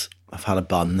I've had a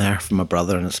bun there from my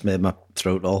brother, and it's made my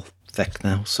throat all thick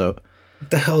now. So,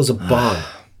 What the hell is a bun?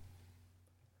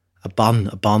 a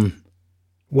bun.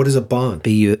 What is a bun?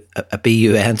 A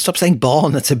B-U-N. Stop saying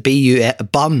bon. It's a B-U-N. A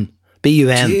bun.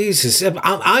 B-U-N. Jesus,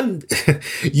 I'm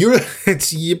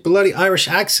it's your bloody Irish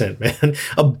accent, man.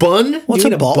 A bun? What's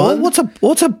a bun? What's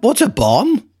a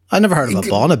bon? I never heard of a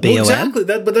bon. A B-O-N. Well, exactly.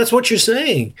 But that's what you're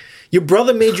saying. Your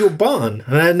brother made you a bun,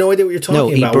 and I had no idea what you're talking No,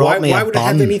 he about. brought me why a would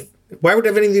bun. Why would it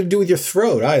have anything to do with your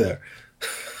throat either?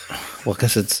 Well,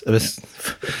 because it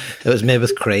was made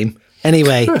with cream.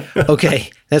 Anyway, okay,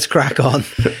 let's crack on.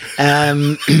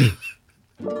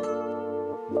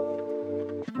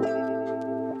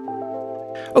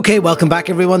 Okay, welcome back,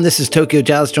 everyone. This is Tokyo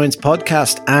Jazz Joints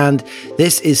podcast, and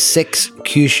this is 6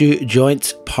 Kyushu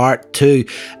Joints Part 2.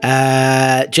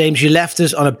 James, you left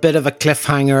us on a bit of a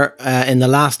cliffhanger in the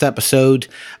last episode,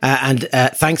 and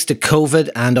thanks to COVID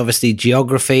and obviously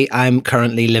geography, I'm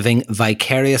currently living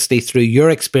vicariously through your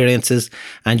experiences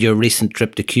and your recent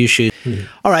trip to Kyushu. Mm-hmm.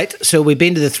 All right, so we've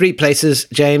been to the 3 places,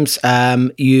 James.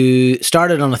 You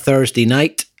started on a Thursday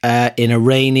night. In a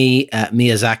rainy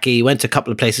Miyazaki. Went to a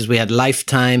couple of places. We had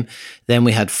Lifetime, then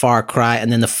we had Far Cry,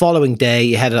 and then the following day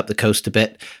you headed up the coast a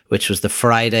bit, which was the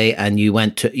Friday, and you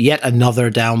went to yet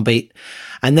another downbeat.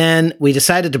 And then we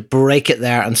decided to break it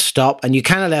there and stop, and you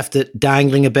kind of left it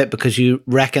dangling a bit because you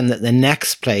reckon that the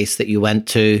next place that you went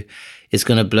to is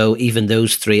going to blow even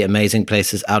those 3 amazing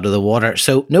places out of the water.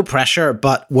 So no pressure,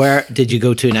 but where did you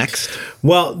go to next?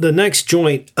 Well, the next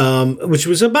joint, which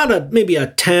was about maybe a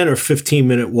 10 or 15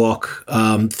 minute walk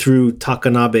through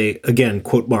Takanabe, again,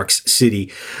 quote marks,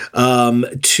 city,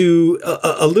 to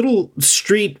a little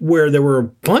street where there were a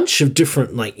bunch of different,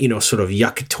 sort of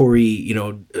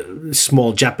yakitori,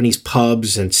 small Japanese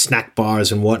pubs and snack bars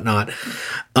and whatnot.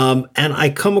 And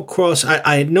I come across,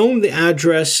 I had known the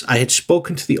address. I had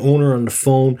spoken to the owner on the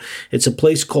phone. It's a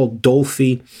place called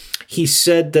Dolphy. He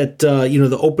said that,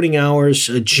 the opening hours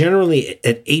generally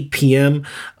at 8 p.m.,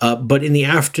 but in the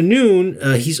afternoon,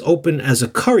 he's open as a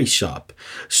curry shop.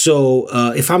 So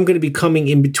if I'm going to be coming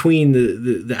in between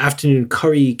the afternoon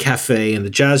curry cafe and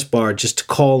the jazz bar, just to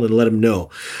call and let him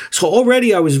know. So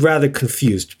already I was rather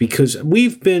confused because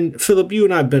Philip, you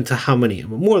and I have been to how many?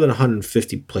 More than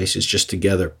 150 places just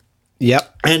together.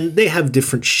 Yep. And they have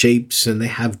different shapes and they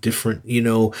have different,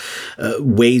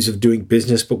 ways of doing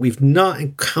business, but we've not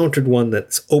encountered one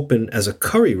that's open as a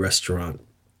curry restaurant.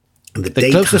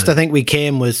 The closest I think we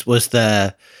came was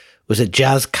it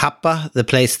Jazz Kappa, the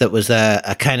place that was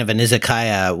a kind of an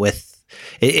izakaya with,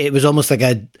 it was almost like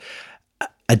a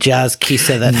jazz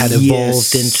kisa that had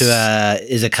evolved into a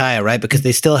izakaya, right? Because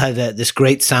they still had this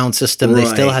great sound system. Right. They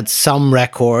still had some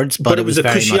records, but it was a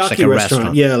very much like a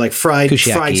restaurant. Yeah, like fried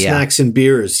snacks and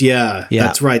beers. Yeah,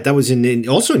 that's right. That was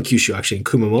also in Kyushu, actually, in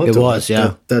Kumamoto. It was,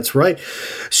 yeah. That's right.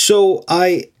 So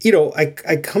I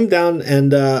come down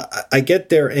and I get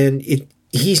there and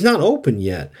he's not open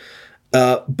yet.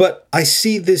 But I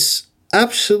see this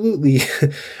absolutely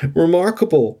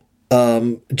remarkable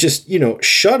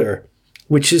shutter,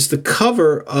 which is the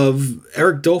cover of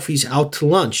Eric Dolphy's Out to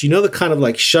Lunch. You know, the kind of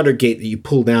like shutter gate that you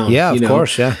pull down. Yeah, of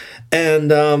course, yeah.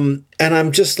 And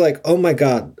I'm just like, oh my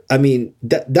God. I mean,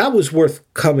 that was worth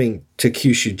coming to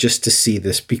Kyushu just to see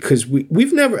this because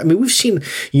we've seen,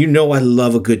 I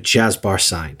love a good jazz bar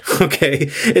sign,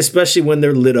 okay? Especially when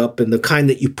they're lit up and the kind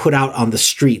that you put out on the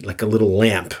street, like a little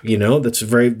lamp, that's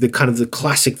the kind of the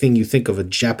classic thing you think of a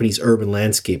Japanese urban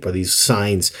landscape are these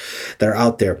signs that are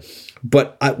out there.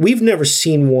 But we've never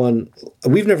seen one.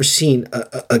 We've never seen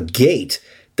a gate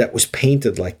that was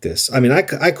painted like this. I mean, I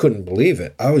couldn't believe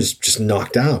it. I was just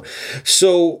knocked out.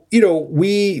 So,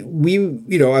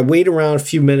 I wait around a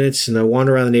few minutes and I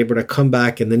wander around the neighborhood. I come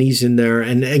back and then he's in there.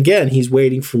 And again, he's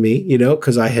waiting for me,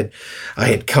 because I had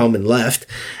come and left.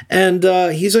 And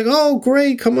he's like, oh,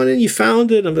 great. Come on in. You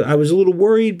found it. I was a little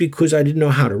worried because I didn't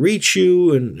know how to reach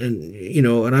you. And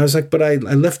I was like, but I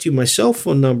left you my cell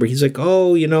phone number. He's like,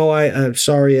 oh, I'm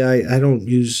sorry. I don't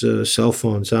use cell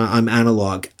phones. I'm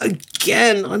analog.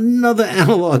 Again, another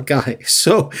analog guy.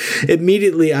 So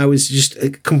immediately I was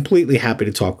just completely happy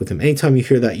to talk with him. Anytime you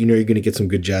hear that, you're going to get some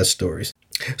good jazz stories.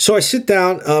 So I sit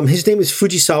down. His name is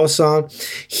Fujisawa-san.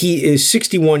 He is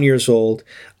 61 years old.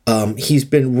 He's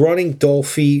been running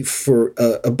Dolphy for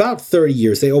about 30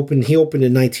 years. He opened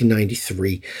in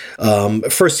 1993.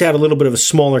 First he had a little bit of a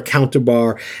smaller counter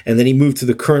bar, and then he moved to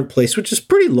the current place, which is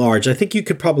pretty large. I think you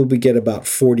could probably get about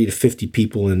 40 to 50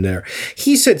 people in there.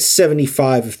 He said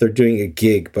 75 if they're doing a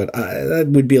gig, but that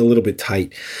would be a little bit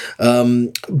tight.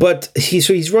 But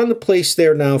he's run the place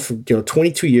there now for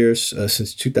 22 years,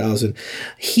 since 2000.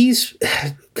 He's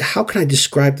how can I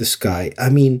describe this guy? I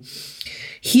mean,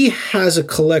 he has a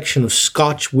collection of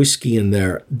Scotch whiskey in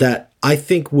there that I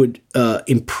think would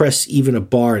impress even a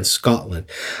bar in Scotland.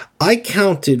 I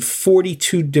counted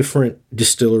 42 different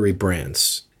distillery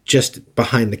brands just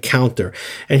behind the counter.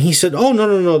 And he said, oh,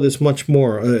 no, there's much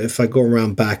more if I go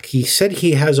around back. He said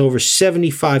he has over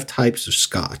 75 types of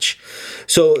Scotch.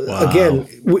 So again,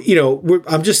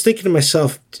 I'm just thinking to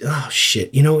myself, oh,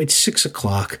 shit, it's 6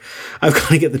 o'clock. I've got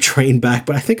to get the train back,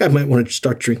 but I think I might want to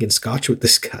start drinking Scotch with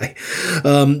this guy.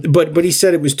 But he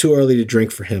said it was too early to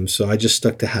drink for him, so I just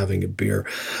stuck to having a beer.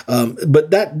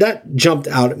 But that jumped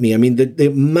out at me. I mean, the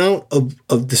amount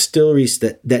of distilleries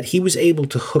that he was able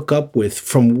to hook up with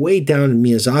from way down in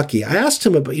Miyazaki. I asked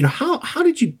him about, how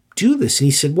did you do this? And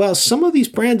he said, well, some of these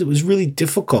brands, it was really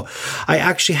difficult. I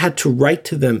actually had to write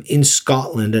to them in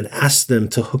Scotland and ask them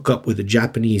to hook up with a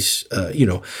Japanese,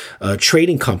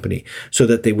 trading company so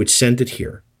that they would send it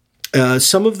here.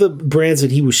 Some of the brands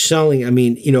that he was selling, I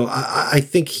mean, I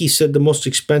think he said the most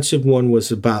expensive one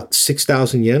was about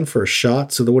 6,000 yen for a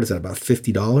shot. So what is that, about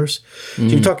 $50? So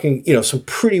you're talking, some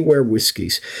pretty rare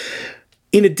whiskeys.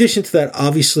 In addition to that,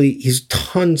 obviously, he's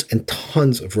tons and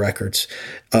tons of records.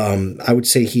 I would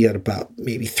say he had about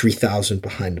maybe 3,000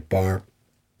 behind the bar.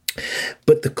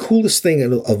 But the coolest thing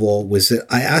of all was that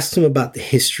I asked him about the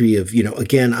history of,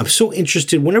 again, I'm so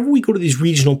interested whenever we go to these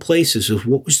regional places of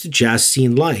what was the jazz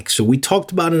scene like. So we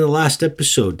talked about in the last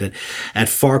episode that at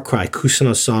Far Cry,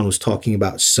 Kusano-san was talking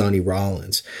about Sonny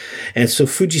Rollins. And so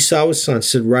Fujisawa-san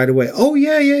said right away, oh,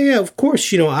 yeah, of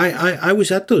course. I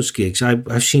was at those gigs.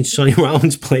 I've seen Sonny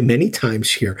Rollins play many times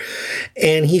here.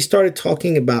 And he started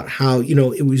talking about how,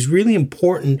 it was really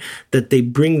important that they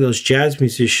bring those jazz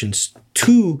musicians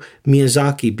to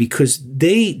Miyazaki because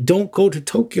they don't go to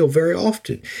Tokyo very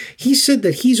often. He said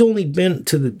that he's only been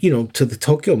to the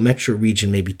Tokyo metro region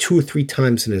maybe 2 or 3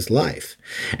 times in his life,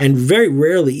 and very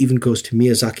rarely even goes to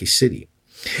Miyazaki City.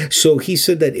 So he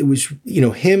said that it was,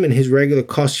 him and his regular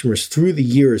customers through the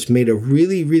years made a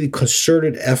really, really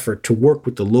concerted effort to work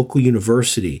with the local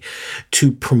university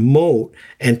to promote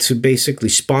and to basically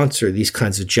sponsor these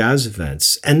kinds of jazz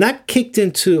events. And that kicked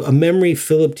into a memory,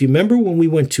 Philip. Do you remember when we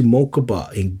went to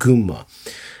Mokuba in Gunma,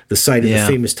 the site of the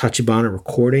famous Tachibana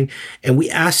recording? And we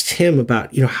asked him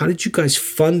about, how did you guys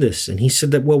fund this? And he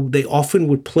said that, well, they often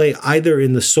would play either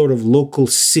in the sort of local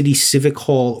city civic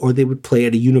hall or they would play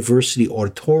at a university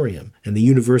auditorium, and the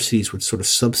universities would sort of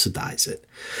subsidize it.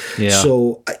 Yeah.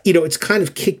 So, it's kind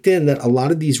of kicked in that a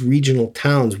lot of these regional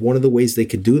towns, one of the ways they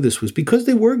could do this was because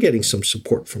they were getting some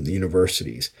support from the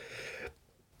universities.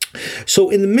 So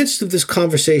in the midst of this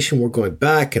conversation, we're going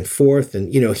back and forth,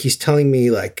 and, he's telling me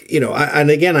and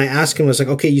again, I asked him, I was like,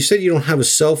 okay, you said you don't have a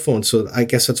cell phone, so I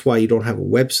guess that's why you don't have a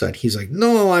website. He's like,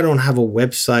 no, I don't have a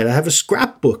website. I have a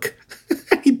scrapbook.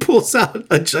 He pulls out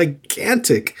a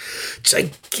gigantic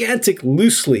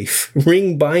loose leaf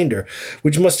ring binder,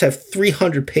 which must have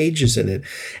 300 pages in it.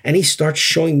 And he starts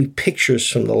showing me pictures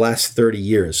from the last 30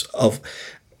 years of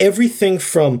everything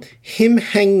from him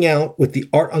hanging out with the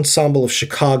art ensemble of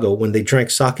Chicago when they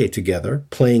drank sake together,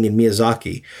 playing in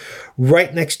Miyazaki,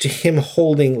 right next to him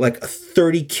holding like a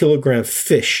 30-kilogram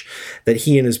fish that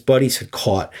he and his buddies had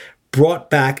caught, brought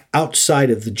back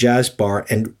outside of the jazz bar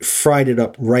and fried it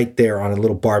up right there on a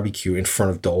little barbecue in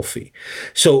front of Dolphy.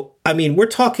 So, I mean, we're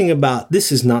talking about,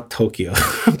 this is not Tokyo,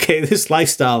 okay? This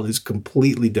lifestyle is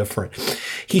completely different.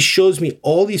 He shows me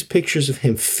all these pictures of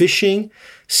him fishing,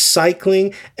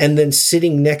 cycling, and then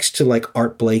sitting next to like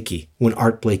Art Blakey when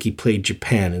Art Blakey played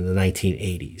Japan in the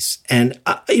 1980s. And,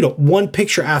 one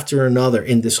picture after another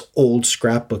in this old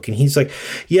scrapbook. And he's like,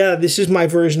 yeah, this is my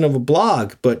version of a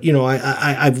blog, but,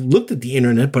 I've looked at the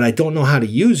internet, but I don't know how to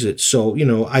use it. So,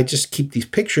 I just keep these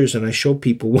pictures and I show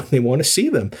people when they want to see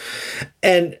them.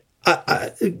 And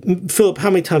Philip,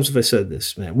 how many times have I said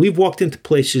this, man? We've walked into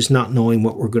places not knowing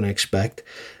what we're going to expect.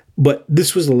 But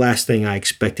this was the last thing I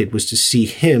expected, was to see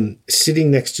him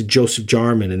sitting next to Joseph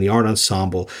Jarman in the art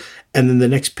ensemble. And then the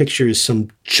next picture is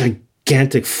some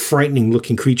gigantic,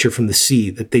 frightening-looking creature from the sea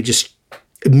that they just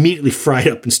immediately fried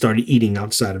up and started eating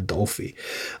outside of Dolphy.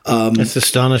 It's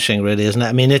astonishing, really, isn't it?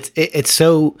 I mean, it's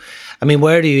so... I mean,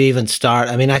 where do you even start?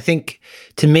 I mean, I think,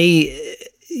 to me,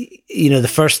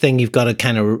 the first thing you've got to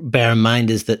kind of bear in mind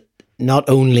is that not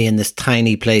only in this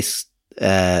tiny place...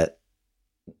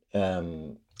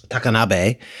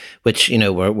 Takanabe, which,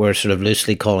 we're sort of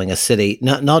loosely calling a city,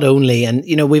 not only, and,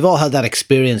 we've all had that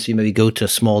experience. You maybe go to a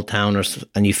small town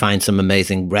and you find some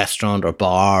amazing restaurant or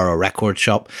bar or record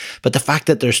shop. But the fact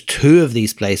that there's 2 of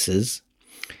these places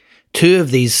two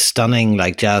of these stunning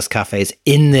like jazz cafes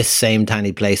in this same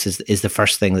tiny place is the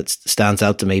first thing that stands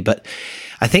out to me. But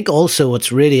I think also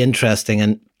what's really interesting,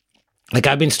 and like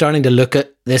I've been starting to look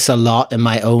at this a lot in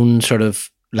my own sort of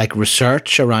like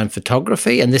research around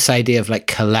photography, and this idea of like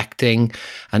collecting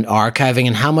and archiving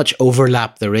and how much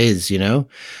overlap there is, you know,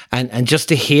 and just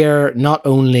to hear, not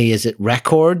only is it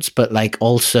records, but like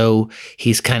also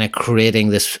he's kind of creating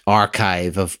this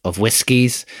archive of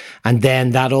whiskies. And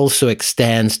then that also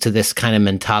extends to this kind of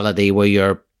mentality where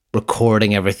you're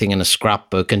recording everything in a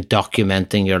scrapbook and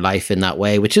documenting your life in that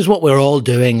way, which is what we're all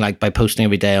doing, like by posting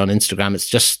every day on Instagram. It's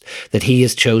just that he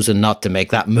has chosen not to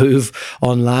make that move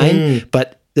online.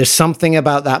 But there's something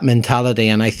about that mentality,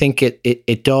 and I think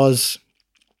it does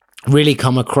really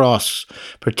come across,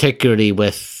 particularly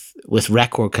with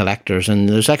record collectors. And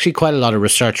there's actually quite a lot of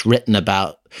research written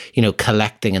about, you know,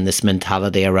 collecting and this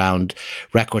mentality around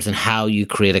records and how you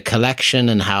create a collection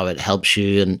and how it helps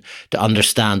you and to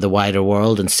understand the wider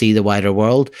world and see the wider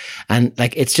world. And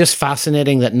like, it's just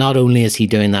fascinating that not only is he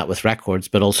doing that with records,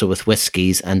 but also with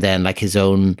whiskies, and then like his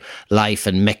own life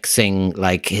and mixing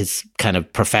like his kind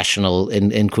of professional,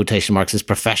 in quotation marks, his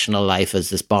professional life as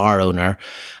this bar owner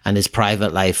and his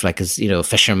private life, like as, you know, a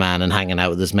fisherman and hanging out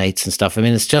with his mates and stuff. I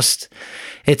mean,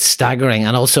 it's staggering.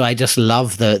 And also I just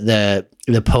love the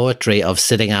poetry of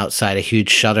sitting outside a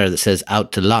huge shutter that says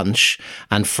 "out to lunch"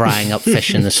 and frying up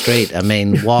fish in the street. I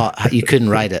mean, what, you couldn't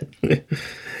write it.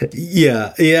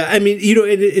 Yeah. I mean, you know,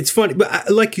 it's funny, but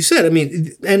like you said, I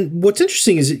mean, and what's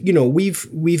interesting is, you know, we've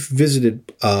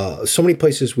visited so many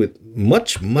places with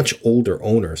much older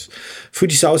owners.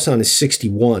 Fujisawa-san is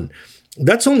 61.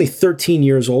 That's only 13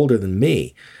 years older than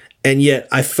me, and yet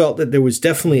I felt that there was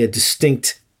definitely a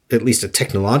distinct, at least a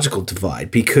technological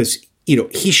divide, because, you know,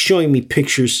 he's showing me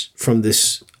pictures from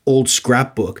this old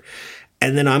scrapbook,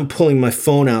 and then I'm pulling my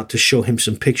phone out to show him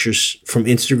some pictures from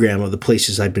Instagram of the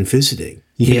places I've been visiting.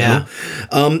 You know?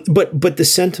 But the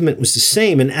sentiment was the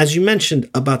same. And as you mentioned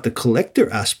about the collector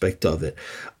aspect of it,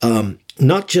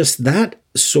 not just that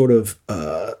sort of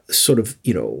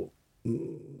you know,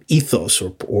 ethos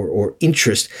or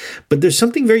interest, but there's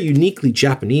something very uniquely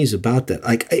Japanese about that.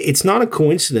 Like, it's not a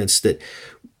coincidence that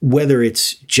whether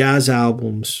it's jazz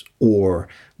albums or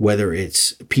whether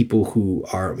it's people who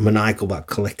are maniacal about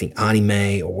collecting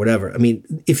anime or whatever. I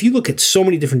mean, if you look at so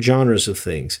many different genres of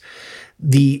things,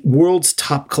 the world's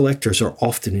top collectors are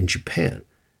often in Japan.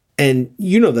 And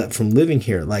you know that from living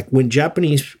here. Like, when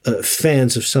Japanese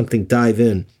fans of something dive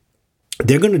in,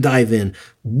 they're going to dive in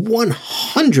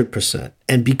 100%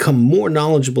 and become more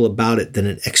knowledgeable about it than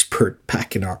an expert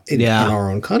back in our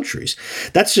own countries.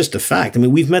 That's just a fact. I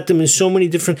mean, we've met them in so many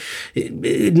different,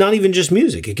 not even just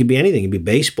music. It could be anything. It could be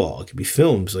baseball. It could be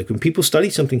films. Like, when people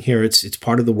study something here, it's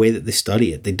part of the way that they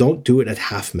study it. They don't do it at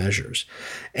half measures.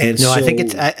 And no, I think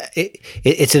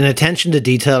it's an attention to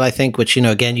detail, I think, which, you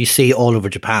know, again, you see all over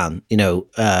Japan, you know,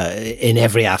 in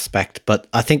every aspect. But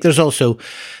I think there's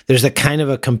a kind of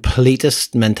a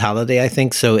completist mentality, I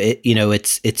think. So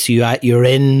you're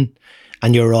in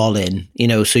and you're all in, you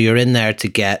know, so you're in there to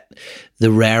get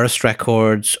the rarest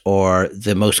records or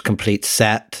the most complete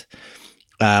set.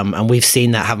 And we've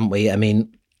seen that, haven't we? I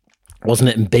mean,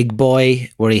 wasn't it in Big Boy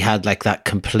where he had like that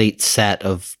complete set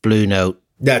of Blue Note?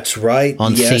 That's right.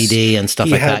 On CD and stuff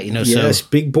like that, you know. Yes, so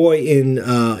Big Boy in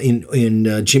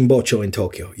Jimbocho in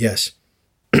Tokyo. Yes.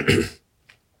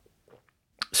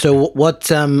 So what?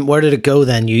 Where did it go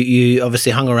then? You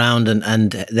obviously hung around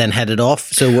and then headed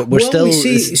off. So we're still.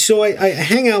 So I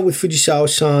hang out with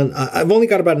Fujisawa-san. I've only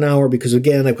got about an hour because,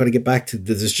 again, I've got to get back to.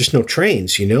 There's just no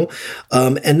trains, you know.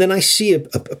 And then I see a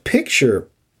picture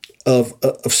of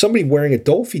somebody wearing a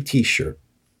Dolphy T-shirt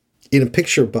in a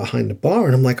picture behind the bar,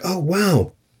 and I'm like, oh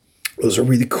wow. Those are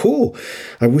really cool.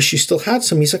 I wish you still had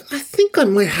some. He's like, I think I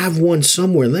might have one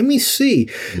somewhere. Let me see.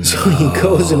 No. So he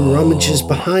goes and rummages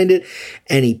behind it,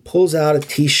 and he pulls out a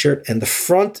T-shirt, and the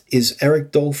front is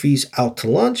Eric Dolphy's Out to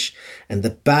Lunch, and the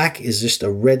back is just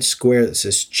a red square that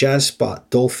says Jazz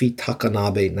Spot Dolphy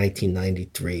Takanabe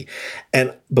 1993.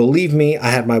 And believe me,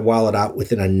 I had my wallet out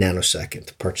within a nanosecond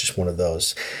to purchase one of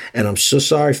those. And I'm so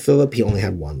sorry, Philip, he only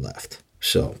had one left.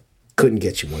 So couldn't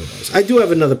get you one of those. I do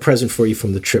have another present for you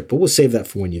from the trip, but we'll save that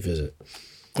for when you visit.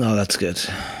 Oh, that's good.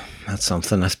 That's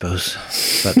something, I suppose.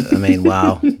 But I mean,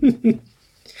 wow. I mean,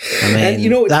 and,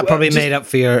 you know, that probably made up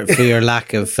for your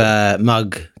lack of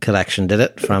mug collection, did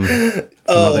it? From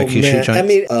other Kyushu joints? I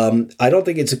mean, I don't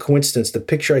think it's a coincidence. The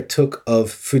picture I took of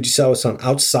Fujisawa-san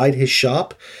outside his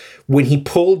shop when he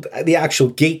pulled the actual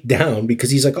gate down,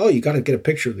 because he's like, oh, you got to get a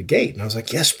picture of the gate. And I was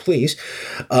like, yes, please.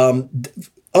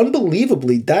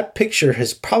 unbelievably, that picture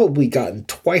has probably gotten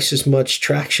twice as much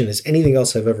traction as anything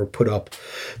else I've ever put up.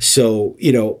 So,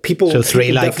 people. So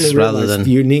 3 likes rather than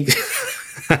unique.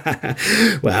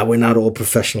 Well, we're not all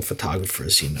professional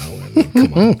photographers, I mean,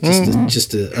 come on,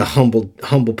 just a humble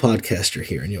podcaster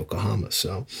here in Yokohama.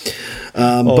 So,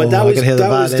 but that was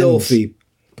Dolphy.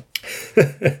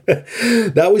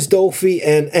 That was Dolphy,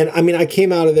 and I mean, I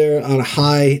came out of there on a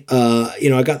high.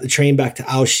 I got the train back to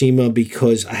Aoshima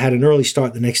because I had an early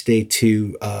start the next day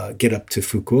to get up to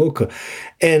Fukuoka.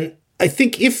 And I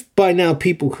think if by now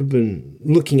people who've been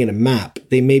looking at a map,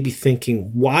 they may be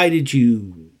thinking, why did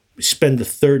you spend the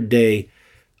third day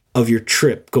of your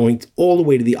trip going all the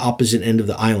way to the opposite end of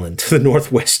the island, to the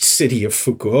northwest city of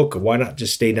Fukuoka? Why not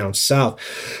just stay down south?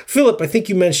 Philip, I think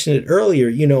you mentioned it earlier.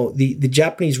 The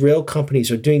Japanese rail companies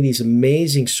are doing these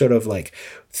amazing sort of like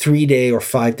 3-day or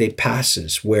 5-day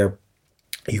passes where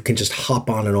you can just hop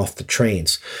on and off the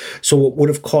trains. So what would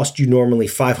have cost you normally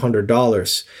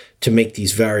 $500 to make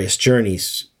these various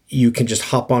journeys, you can just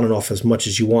hop on and off as much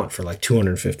as you want for like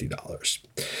 $250.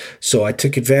 So I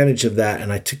took advantage of that,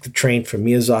 and I took the train from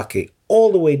Miyazaki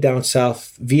all the way down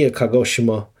south via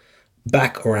Kagoshima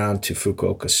back around to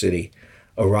Fukuoka City,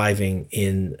 arriving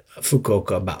in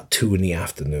Fukuoka about 2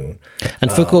 p.m.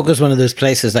 And Fukuoka is one of those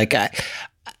places, like,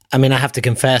 I mean, I have to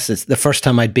confess, it's the first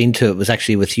time I'd been to it was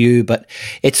actually with you, but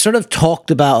it's sort of talked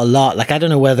about a lot. Like, I don't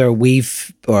know whether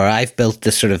I've built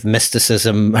this sort of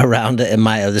mysticism around it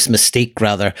or this mystique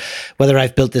rather, whether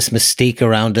I've built this mystique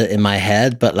around it in my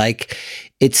head, but like,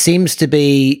 it seems to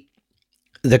be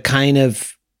the kind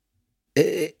of,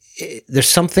 there's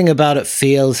something about it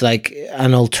feels like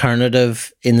an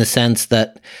alternative in the sense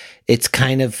that it's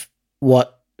kind of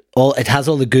it has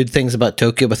all the good things about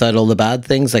Tokyo without all the bad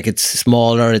things. Like, it's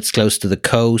smaller, it's close to the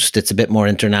coast, it's a bit more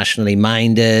internationally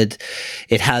minded.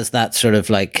 It has that sort of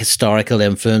like historical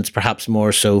influence, perhaps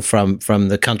more so from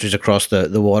the countries across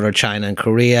the water, China and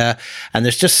Korea. And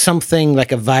there's just something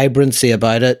like a vibrancy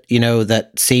about it,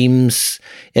 that seems,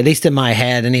 at least in my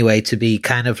head anyway, to be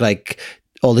kind of like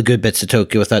all the good bits of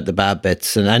Tokyo without the bad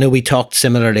bits. And I know we talked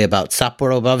similarly about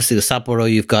Sapporo, but obviously with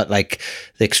Sapporo, you've got like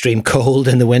the extreme cold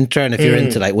in the winter. And if you're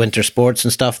into like winter sports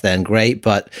and stuff, then great.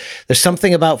 But there's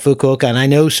something about Fukuoka. And I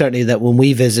know certainly that when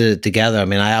we visited together, I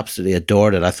mean, I absolutely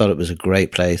adored it. I thought it was a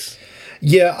great place.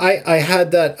 Yeah, I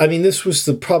had that. I mean, this was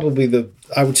I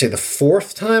would say the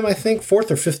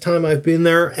fourth or fifth time I've been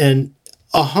there. And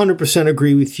 100%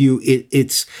 agree with you.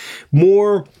 It's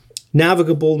more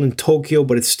navigable than Tokyo,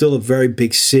 but it's still a very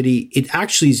big city. It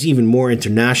actually is even more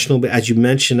international. But as you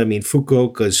mentioned, I mean,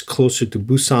 Fukuoka is closer to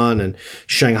Busan and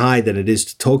Shanghai than it is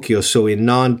to Tokyo. So in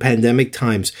non-pandemic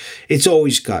times, it's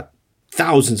always got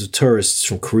thousands of tourists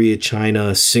from Korea,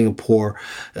 China, Singapore,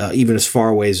 even as far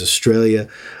away as Australia.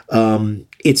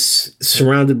 It's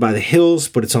surrounded by the hills,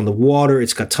 but it's on the water.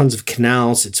 It's got tons of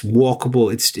canals. It's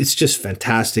walkable. It's just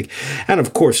fantastic. And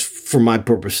of course, for my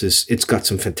purposes, it's got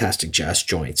some fantastic jazz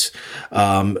joints.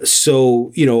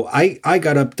 So, I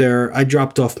got up there, I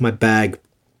dropped off my bag,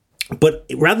 but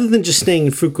rather than just staying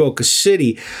in Fukuoka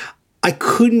City, I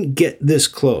couldn't get this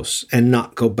close and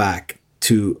not go back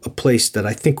to a place that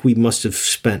I think we must have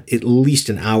spent at least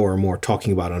an hour or more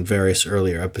talking about on various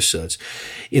earlier episodes.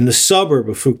 In the suburb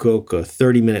of Fukuoka,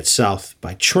 30 minutes south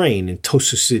by train in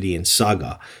Tosu City in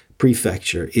Saga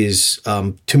Prefecture is,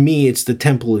 to me, it's the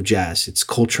temple of jazz. It's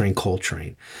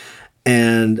Coltrane.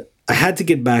 And I had to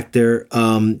get back there.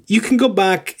 You can go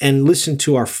back and listen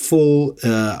to our full,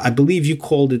 I believe you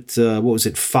called it,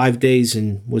 5 days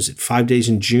in, was it 5 days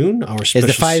in June? Our special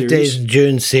It's the 5 series? days in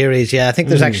June series. Yeah, I think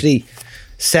there's actually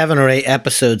 7 or 8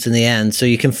 episodes in the end. So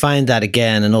you can find that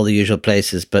again in all the usual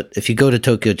places. But if you go to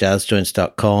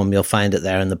tokyojazzjoints.com, you'll find it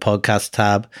there in the podcast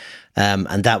tab.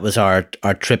 And that was our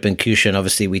trip in Kyushu. And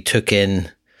obviously we took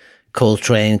in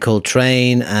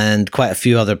Coltrane, and quite a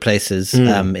few other places in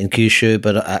Kyushu,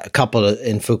 but a couple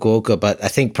in Fukuoka. But I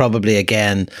think probably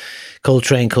again,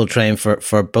 Coltrane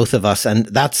for both of us. And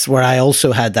that's where I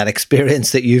also had that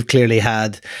experience that you've clearly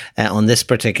had on this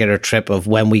particular trip of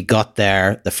when we got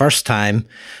there the first time.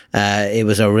 It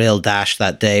was a real dash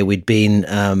that day. We'd been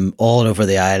all over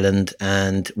the island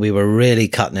and we were really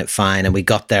cutting it fine. And we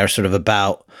got there sort of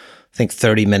about, I think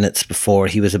 30 minutes before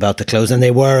he was about to close. And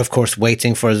they were, of course,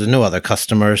 waiting for us. There's no other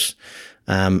customers.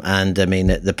 And I mean,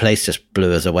 the place just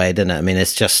blew us away, didn't it? I mean,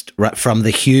 it's just from the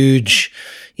huge,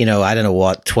 I don't know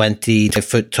what,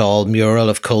 20-foot tall mural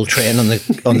of Coltrane on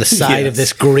the side of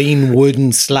this green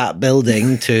wooden slat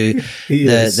building to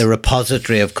the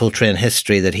repository of Coltrane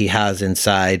history that he has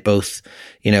inside, both,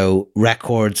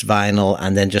 records, vinyl,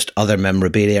 and then just other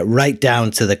memorabilia, right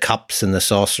down to the cups and the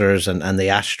saucers and the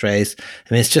ashtrays.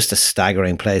 I mean, it's just a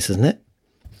staggering place, isn't it?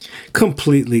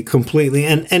 Completely.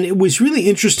 And it was really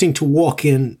interesting to walk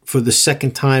in for the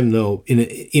second time, though, in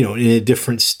a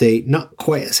different state, not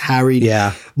quite as harried.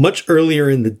 Yeah. Much earlier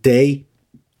in the day,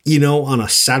 on a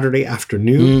Saturday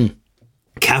afternoon,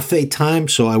 cafe time.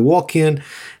 So I walk in.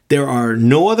 There are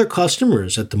no other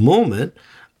customers at the moment.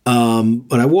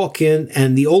 But I walk in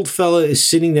and the old fella is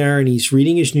sitting there and he's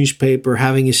reading his newspaper,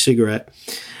 having his cigarette.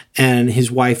 And his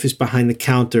wife is behind the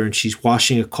counter and she's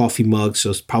washing a coffee mug. So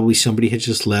it's probably somebody had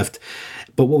just left.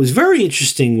 But what was very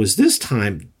interesting was this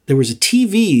time there was a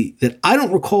TV that I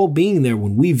don't recall being there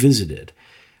when we visited.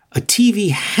 A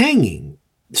TV hanging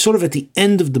sort of at the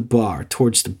end of the bar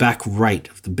towards the back right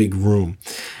of the big room.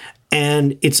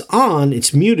 And it's on,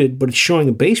 it's muted, but it's showing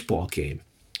a baseball game.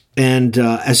 And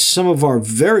as some of our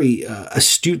very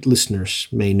astute listeners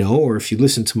may know, or if you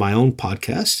listen to my own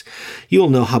podcast, you'll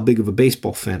know how big of a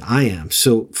baseball fan I am.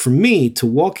 So for me to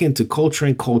walk into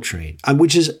Coltrane,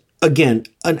 which is, again,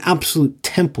 an absolute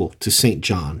temple to St.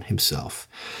 John himself,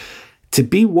 to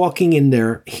be walking in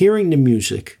there, hearing the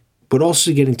music, but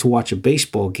also getting to watch a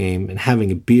baseball game and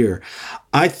having a beer,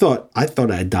 I thought I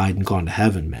had died and gone to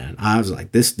heaven, man. I was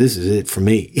like, this is it for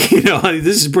me.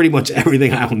 This is pretty much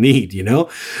everything I'll need,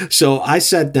 So I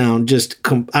sat down,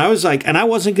 I was like, and I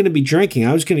wasn't going to be drinking.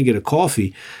 I was going to get a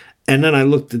coffee. And then I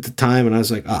looked at the time and I was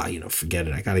like, forget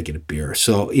it. I got to get a beer.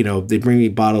 So, they bring me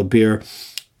a bottle of beer.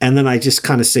 And then I just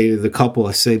kind of say to the couple,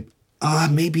 I say,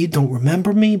 maybe you don't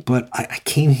remember me, but I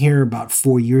came here about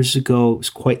 4 years ago. It was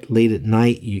quite late at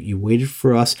night. You waited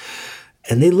for us.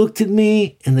 And they looked at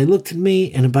me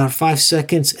in about 5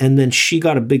 seconds. And then she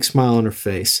got a big smile on her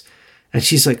face. And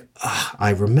she's like, I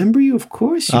remember you, of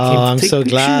course. You came to I'm take so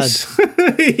pictures.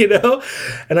 glad.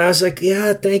 And I was like,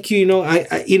 yeah, thank you.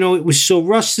 I it was so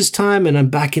rushed this time and I'm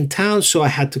back in town. So I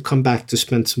had to come back to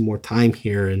spend some more time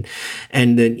here. And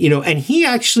then, and he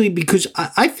actually, because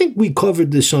I think we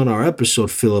covered this on our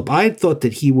episode, Philip, I thought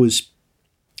that he was,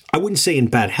 I wouldn't say in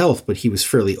bad health, but he was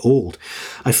fairly old.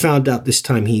 I found out this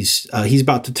time he's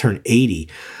about to turn 80.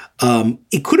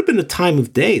 It could have been the time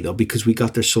of day, though, because we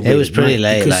got there so late. It was pretty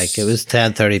late, it was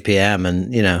 10:30 p.m.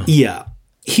 and, Yeah.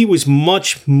 He was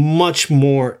much, much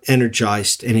more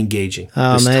energized and engaging.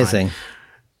 Oh, amazing. Time.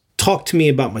 Talk to me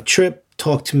about my trip.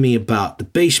 Talk to me about the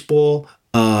baseball.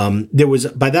 There was,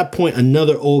 by that point,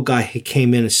 another old guy who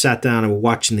came in and sat down and were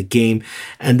watching the game,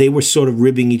 and they were sort of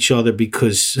ribbing each other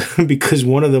because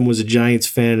one of them was a Giants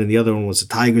fan and the other one was a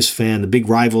Tigers fan, the big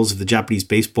rivals of the Japanese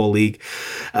Baseball League.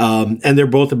 And they're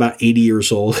both about 80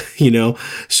 years old,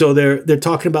 So they're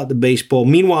talking about the baseball.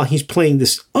 Meanwhile, he's playing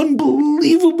this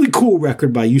unbelievably cool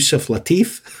record by Yusef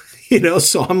Lateef,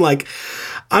 So I'm like,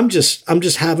 I'm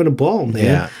just having a ball, man.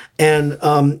 Yeah.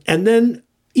 And then,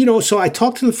 so I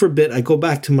talked to them for a bit. I go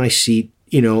back to my seat,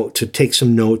 to take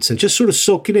some notes and just sort of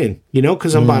soak it in,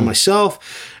 because I'm by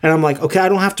myself. And I'm like, okay, I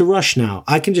don't have to rush now.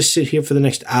 I can just sit here for the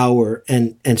next hour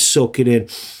and soak it in.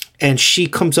 And she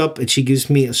comes up and she gives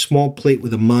me a small plate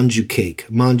with a manju cake,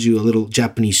 a little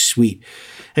Japanese sweet.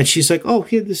 And she's like, oh,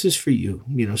 here, this is for you,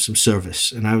 some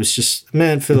service. And I was just,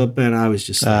 man, Philip, I was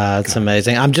just. It's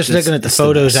amazing. I'm just looking at the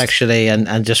photos actually,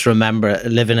 and just remember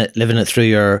living it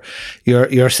through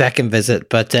your second visit.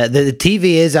 But the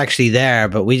TV is actually there,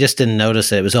 but we just didn't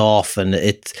notice it. It was off, and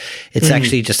it's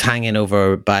actually just hanging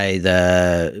over by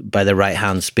the right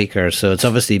hand speaker. So it's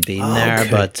obviously been there.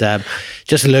 But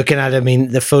just looking at it, I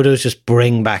mean, the photos just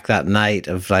bring back that night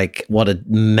of like what a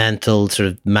mental sort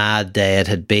of mad day it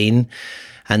had been.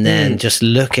 And then just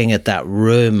looking at that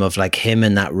room of like him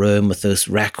in that room with those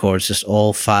records just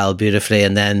all filed beautifully.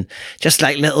 And then just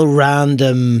like little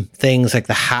random things like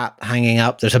the hat hanging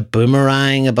up. There's a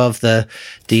boomerang above the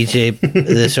DJ,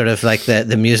 the sort of like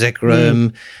the music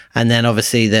room. And then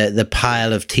obviously the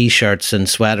pile of T-shirts and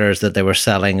sweaters that they were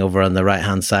selling over on the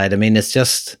right-hand side. I mean, it's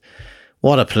just...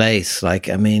 what a place.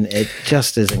 It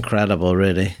just is incredible,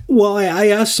 really. Well, I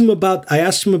asked him about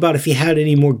if he had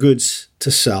any more goods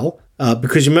to sell.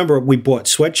 Because remember, we bought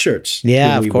sweatshirts.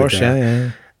 Yeah, of course.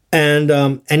 Yeah.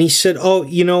 And he said,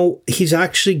 he's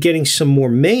actually getting some more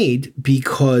made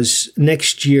because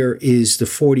next year is the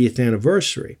 40th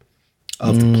anniversary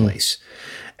of the place.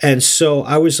 And so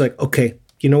I was like, okay,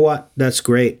 you know what? That's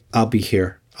great. I'll be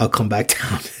here. I'll come back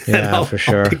down. Yeah, for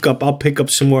sure. I'll pick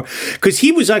up some more. Because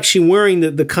he was actually wearing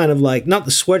the kind of like, not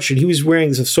the sweatshirt, he was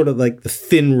wearing some sort of like the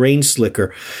thin rain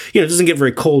slicker. It doesn't get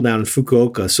very cold down in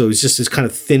Fukuoka. So it's just this kind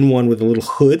of thin one with a little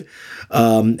hood.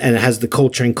 And it has the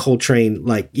Coltrane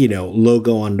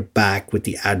logo on the back with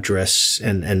the address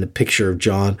and the picture of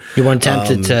John. You weren't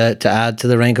tempted to add to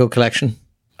the raincoat collection?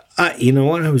 You know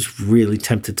what? I was really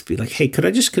tempted to be like, hey, could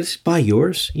I just buy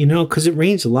yours? You know, because it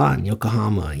rains a lot in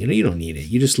Yokohama. You know, you don't need it.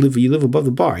 You live above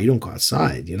the bar. You don't go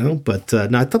outside, you know? But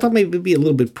no, I thought that maybe be a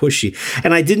little bit pushy.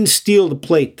 And I didn't steal the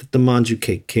plate that the manju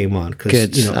cake came on.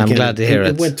 Good. You know, I'm glad to hear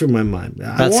it. It went through my mind.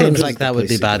 That seems like that would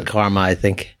be bad karma, I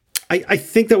think. I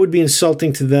think that would be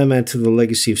insulting to them and to the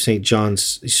legacy of St.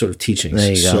 John's sort of teachings.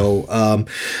 There you go. So,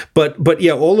 but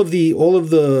yeah, all of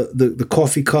the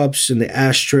coffee cups and the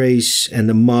ashtrays and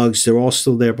the mugs, they're all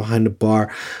still there behind the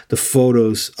bar. The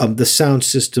photos, the sound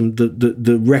system,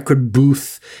 the record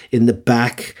booth in the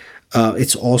back.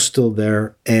 It's all still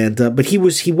there, and but he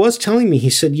was telling me, he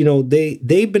said, you know,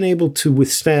 they've been able to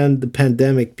withstand the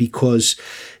pandemic because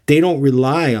they don't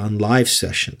rely on live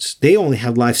sessions. They only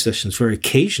have live sessions very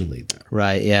occasionally there.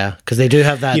 Right, yeah, because they do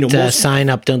have that sign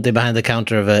up, don't they, behind the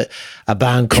counter of a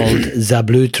band called The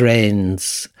Blue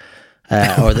Trains.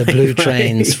 Or the Blue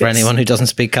Trains, yes, for anyone who doesn't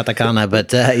speak katakana,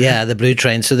 but yeah, the Blue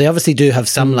Trains. So they obviously do have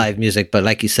some live music, but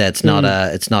like you said, it's not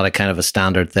a kind of a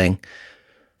standard thing.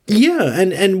 Yeah,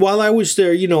 and while I was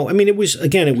there, you know, I mean, it was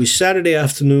Saturday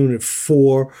afternoon at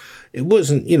 4. It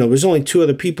wasn't, you know, there was only 2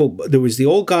 other people. There was the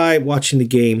old guy watching the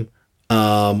game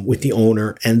with the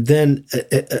owner, and then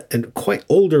a quite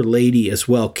older lady as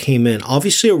well came in,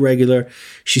 obviously a regular.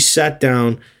 She sat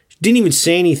down, didn't even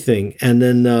say anything, and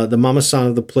then the mama-san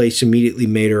of the place immediately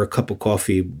made her a cup of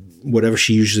coffee, whatever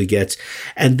she usually gets,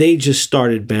 and they just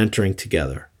started bantering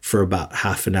together for about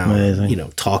half an hour. Amazing. You know,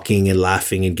 talking and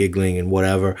laughing and giggling and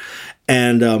whatever.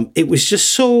 And it was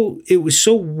so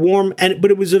warm,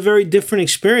 but it was a very different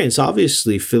experience,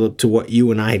 obviously, Philip, to what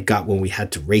you and I had got when we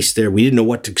had to race there. We didn't know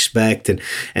what to expect, and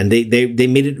they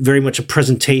made it very much a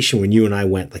presentation when you and I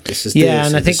went. Like, this is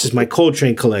this is my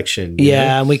Coltrane collection.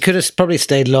 Yeah, and we could have probably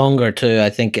stayed longer too. I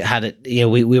think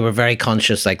we were very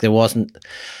conscious. Like there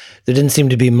didn't seem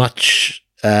to be much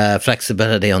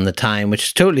flexibility on the time, which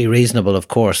is totally reasonable, of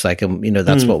course. Like, you know,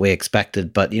 that's what we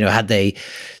expected. But, you know, had they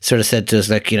sort of said to us,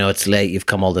 like, you know, it's late, you've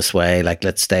come all this way, like,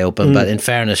 let's stay open. But in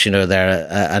fairness, you know, they're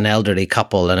an elderly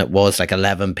couple, and it was like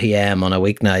 11 p.m. on a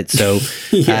weeknight. So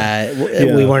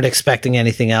we weren't expecting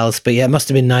anything else. But yeah, it must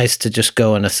have been nice to just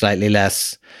go in a slightly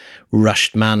less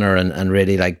rushed manner and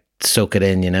really like soak it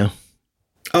in, you know?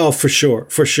 Oh, for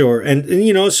sure. And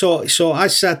you know, so I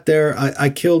sat there, I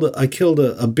killed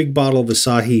a big bottle of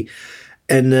Asahi,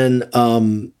 and then,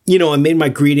 you know, I made my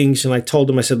greetings, and I told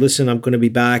them, I said, listen, I'm going to be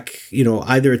back, you know,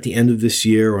 either at the end of this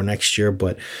year or next year,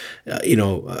 but, you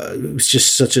know, it was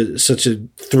just such a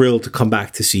thrill to come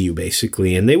back to see you,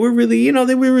 basically. And they were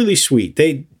really sweet.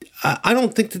 I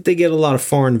don't think that they get a lot of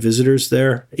foreign visitors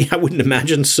there. I wouldn't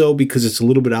imagine so, because it's a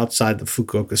little bit outside the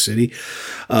Fukuoka city.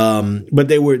 But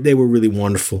they were really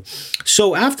wonderful.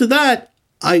 So after that,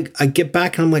 I get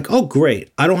back and I'm like, oh,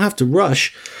 great. I don't have to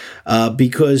rush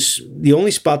because the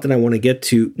only spot that I want to get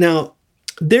to now,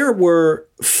 there were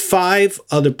 5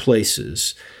 other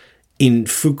places in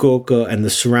Fukuoka and the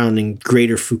surrounding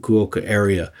greater Fukuoka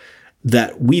area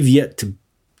that we've yet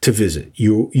to visit,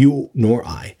 you nor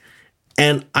I.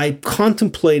 And I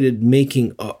contemplated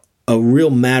making a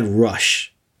real mad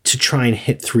rush to try and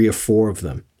hit 3 or 4 of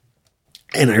them.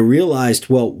 And I realized,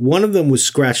 well, one of them was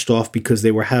scratched off because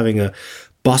they were having a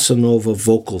bossa nova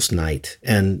vocals night.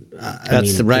 And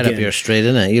that's right up your street,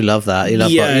 isn't it? You love that. You love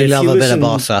a bit of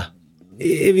bossa.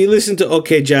 If you listen to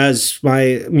OK Jazz,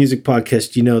 my music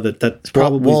podcast, you know that's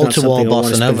probably not something I want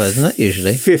to spend, isn't it,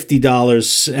 usually?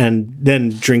 $50 and then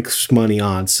drinks money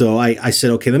on. So I said,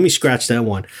 okay, let me scratch that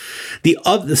one.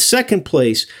 The second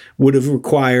place would have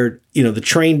required, you know, the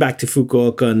train back to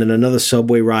Fukuoka and then another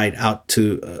subway ride out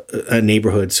to a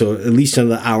neighborhood. So at least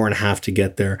another hour and a half to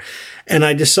get there. And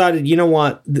I decided, you know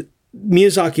what?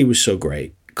 Miyazaki was so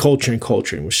great. Coltrane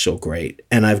was so great.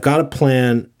 And I've got a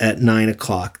plan at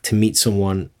 9:00 to meet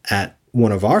someone at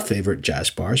one of our favorite jazz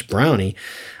bars, Brownie.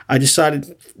 I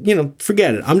decided, you know,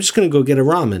 forget it. I'm just going to go get a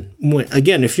ramen.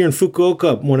 Again, if you're in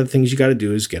Fukuoka, one of the things you got to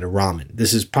do is get a ramen.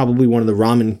 This is probably one of the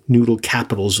ramen noodle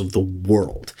capitals of the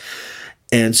world.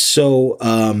 And so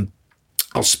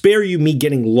I'll spare you me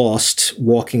getting lost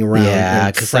walking around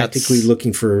and frantically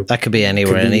looking for. That could be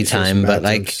anywhere, anytime. But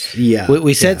like,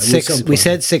 we said 6. We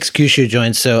said 6 Kyushu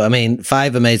joints. So I mean,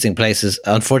 5 amazing places.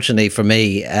 Unfortunately for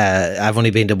me, I've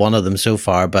only been to one of them so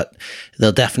far, but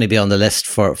they'll definitely be on the list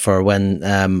for when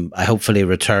I hopefully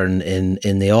return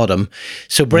in the autumn.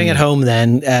 So bring it home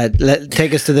then.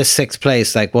 Take us to this 6th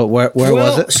place. Like, where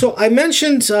was it? So I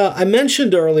mentioned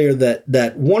earlier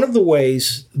that one of the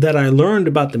ways that I learned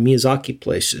about the Miyazaki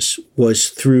places was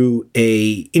through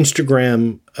a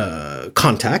Instagram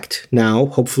contact, now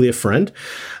hopefully a friend,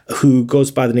 who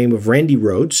goes by the name of Randy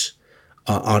Rhodes.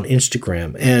 on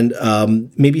Instagram.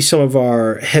 And maybe some of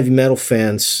our heavy metal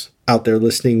fans out there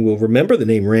listening will remember the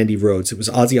name Randy Rhoads. It was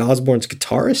Ozzy Osbourne's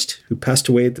guitarist who passed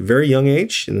away at the very young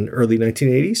age in the early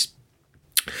 1980s.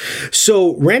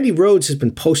 So Randy Rhoads has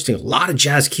been posting a lot of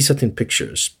jazz Kisaten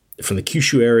pictures from the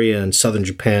Kyushu area and southern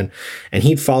Japan, and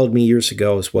he'd followed me years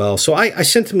ago as well. So I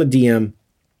sent him a DM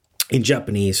in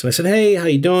Japanese, and I said, "Hey, how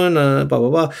you doing? Blah blah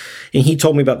blah." And he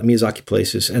told me about the Miyazaki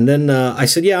places, and then I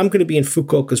said, "Yeah, I'm going to be in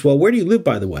Fukuoka as well. Where do you live,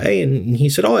 by the way?" And he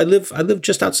said, "Oh, I live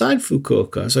just outside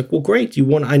Fukuoka." I was like, "Well, great.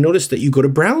 I noticed that you go to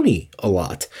Brownie a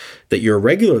lot, that you're a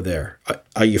regular there.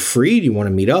 Are you free? Do you want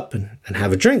to meet up and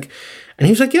have a drink?" And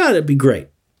he was like, "Yeah, that'd be great."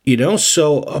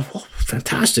 So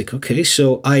fantastic. Okay,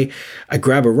 so I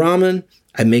grab a ramen,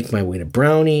 I make my way to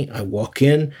Brownie, I walk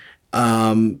in,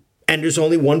 and there's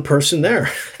only one person there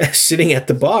sitting at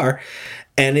the bar,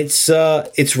 and it's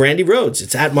Randy Rhoads.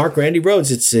 It's at Mark Randy Rhoads.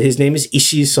 His name is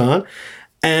Ishii-san,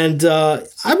 and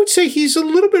I would say he's a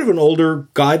little bit of an older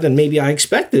guy than maybe I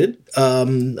expected.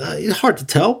 It's hard to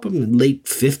tell, but late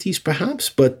 50s perhaps,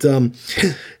 but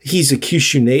he's a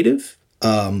Kyushu native.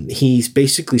 He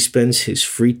basically spends his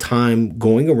free time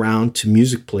going around to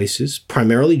music places,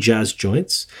 primarily jazz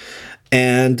joints.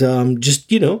 And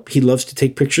he loves to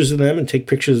take pictures of them and take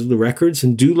pictures of the records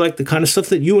and do like the kind of stuff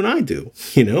that you and I do,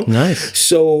 Nice.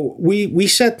 So we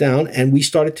sat down and we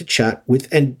started to chat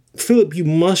and Philip, you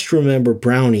must remember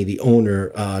Brownie, the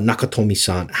owner,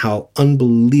 Nakatomi-san, how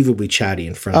unbelievably chatty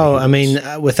and friendly. Oh, I mean,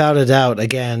 without a doubt.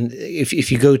 Again,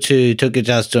 if you go to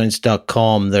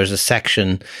tokyojazzjoints.com, there's a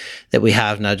section that we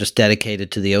have now just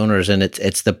dedicated to the owners, and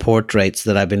it's the portraits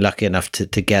that I've been lucky enough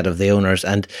to get of the owners.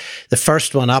 And the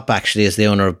first one up actually is the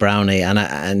owner of Brownie,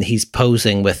 and he's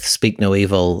posing with "Speak No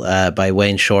Evil" by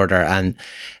Wayne Shorter, and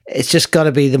it's just got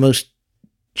to be the most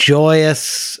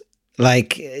joyous,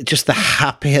 like just the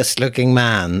happiest looking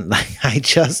man. Like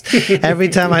every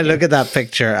time I look at that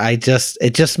picture,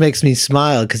 it just makes me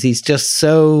smile because he's just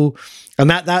so, and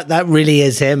that really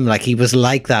is him. Like he was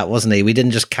like that, wasn't he? We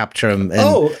didn't just capture him.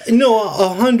 Oh no,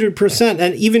 100%.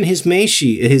 And even his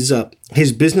meishi,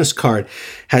 his business card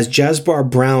has Jazz Bar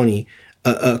Brownie,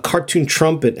 a cartoon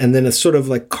trumpet, and then a sort of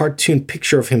like cartoon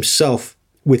picture of himself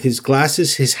with his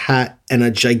glasses, his hat, and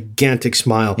a gigantic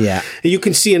smile. Yeah. You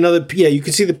can see you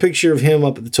can see the picture of him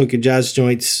up at the Tokyo Jazz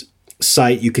Joints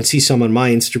site. You can see some on my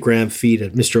Instagram feed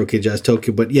at Mr. OK Jazz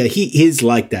Tokyo. But yeah, he is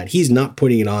like that. He's not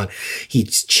putting it on.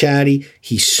 He's chatty,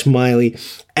 he's smiley,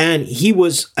 and he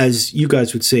was, as you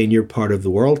guys would say in your part of the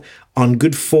world, on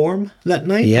good form that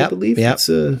night, I believe. Yep. It's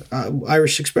an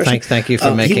Irish expression. Thank you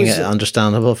for making it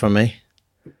understandable for me.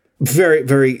 Very,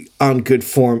 very on good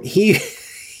form.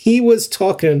 He was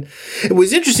talking. It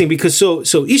was interesting because so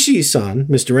Ishii-san,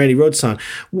 Mr. Randy Rhoads-san,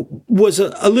 was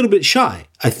a little bit shy,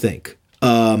 I think.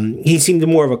 He seemed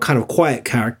more of a kind of quiet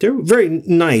character, very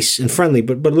nice and friendly,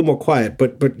 but a little more quiet.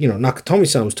 But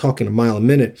Nakatomi-san was talking a mile a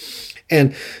minute,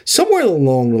 and somewhere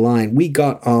along the line, we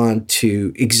got on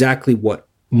to exactly what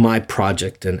my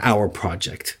project and our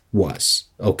project was.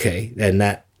 Okay, and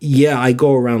that. Yeah, I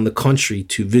go around the country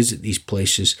to visit these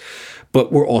places,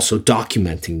 but we're also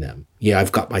documenting them. Yeah,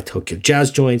 I've got my Tokyo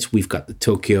Jazz Joints. We've got the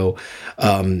Tokyo,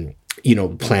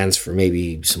 plans for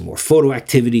maybe some more photo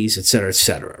activities, et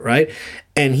cetera, right?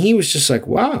 And he was just like,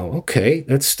 wow, okay,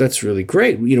 that's really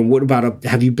great. What about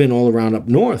have you been all around up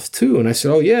north too? And I said,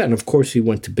 oh yeah. And of course he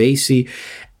went to Basie.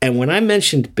 And when I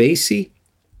mentioned Basie,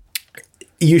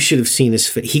 you should have seen his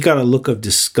face. He got a look of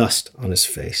disgust on his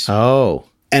face. Oh.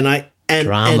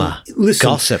 Drama. And listen,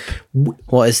 gossip.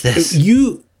 What is this?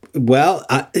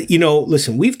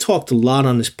 Listen, we've talked a lot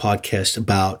on this podcast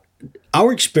about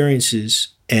our experiences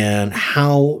and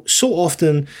how so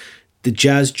often the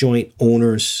jazz joint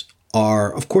owners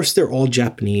are, of course, they're all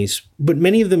Japanese, but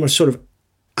many of them are sort of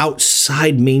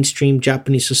outside mainstream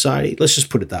Japanese society. Let's just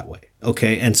put it that way.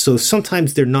 Okay. And so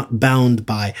sometimes they're not bound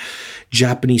by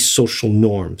Japanese social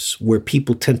norms where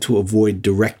people tend to avoid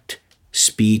direct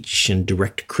speech and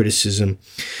direct criticism.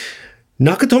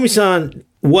 Nakatomi-san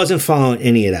wasn't following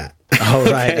any of that. Oh,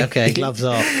 right. Okay. Gloves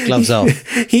off.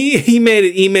 He made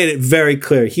it very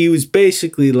clear. He was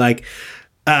basically like,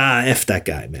 F that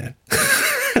guy, man.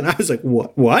 And I was like,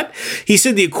 what? He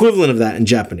said the equivalent of that in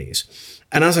Japanese.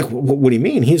 And I was like, what do you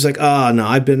mean? He was like, oh, no,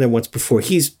 I've been there once before.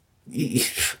 He's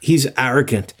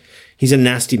arrogant. He's a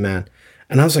nasty man.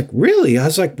 And I was like, really? I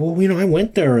was like, well, I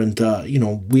went there and,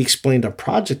 we explained our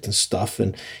project and stuff.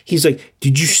 And he's like,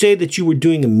 did you say that you were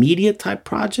doing a media type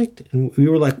project? And we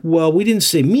were like, well, we didn't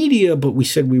say media, but we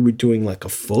said we were doing like a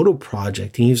photo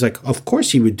project. And he was like, of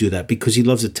course he would do that because he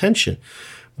loves attention.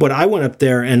 But I went up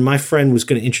there and my friend was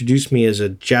going to introduce me as a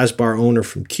jazz bar owner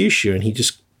from Kyushu. And he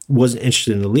just wasn't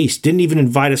interested in the least. Didn't even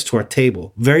invite us to our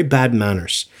table. Very bad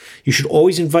manners. You should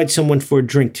always invite someone for a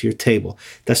drink to your table.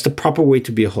 That's the proper way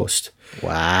to be a host.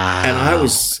 Wow. And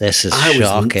this is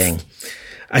shocking.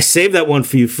 I saved that one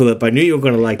for you, Philip. I knew you were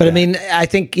going to like that. But I mean, I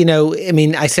think,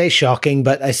 I say shocking,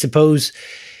 but I suppose,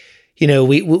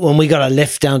 when we got a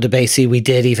lift down to Basie, we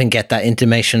did even get that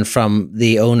intimation from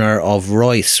the owner of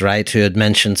Royce, right, who had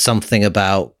mentioned something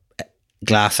about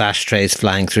glass ashtrays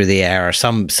flying through the air, or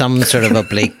some sort of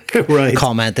oblique right.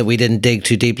 comment that we didn't dig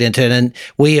too deeply into. And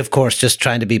we, of course, just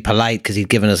trying to be polite because he'd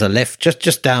given us a lift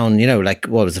just down, like,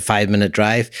 what was a 5-minute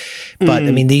drive? But I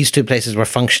mean, these two places were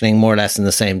functioning more or less in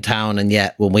the same town. And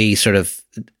yet when we sort of,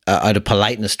 out of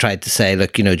politeness, tried to say,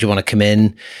 look, do you want to come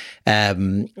in?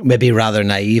 Maybe rather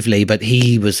naively, but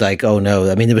he was like, oh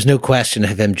no. I mean, there was no question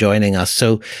of him joining us.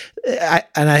 So,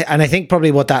 I think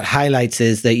probably what that highlights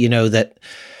is that, that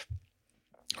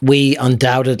we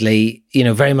undoubtedly,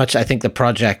 very much, I think the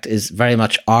project is very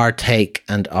much our take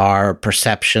and our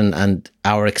perception and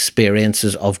our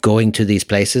experiences of going to these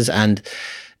places. And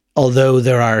although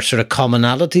there are sort of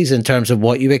commonalities in terms of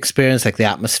what you experience, like the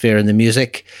atmosphere and the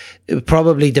music,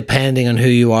 probably depending on who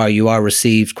you are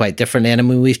received quite differently. And I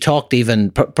mean, we've talked even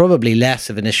probably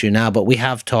less of an issue now, but we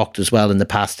have talked as well in the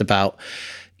past about,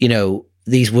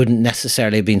 these wouldn't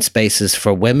necessarily have been spaces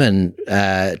for women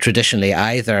traditionally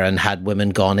either. And had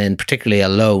women gone in, particularly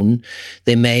alone,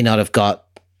 they may not have got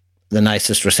the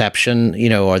nicest reception,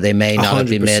 or they may not 100%. Have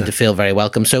been made to feel very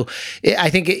welcome. So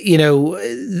I think,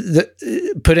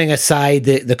 putting aside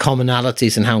the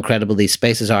commonalities and how incredible these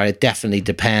spaces are, it definitely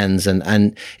depends.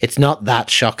 And it's not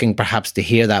that shocking perhaps to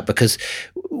hear that, because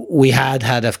we had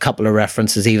a couple of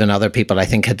references, even other people I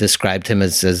think had described him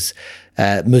as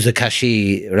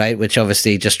Muzakashi, right? Which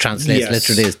obviously just translates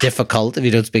literally as difficult if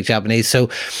you don't speak Japanese. So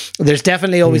there's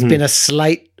definitely always been a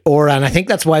slight aura. And I think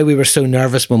that's why we were so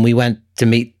nervous when we went to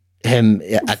meet him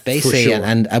at Basie, sure.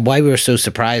 and why we were so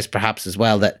surprised perhaps as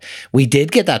well that we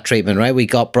did get that treatment, right? We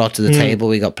got brought to the table,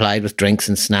 we got plied with drinks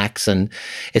and snacks, and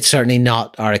it's certainly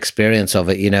not our experience of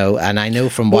it, and I know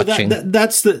from watching...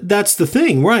 That's the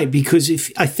thing, right? Because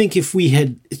if we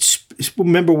had...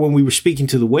 Remember when we were speaking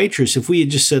to the waitress, if we had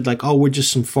just said like, oh, we're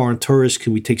just some foreign tourists,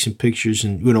 can we take some pictures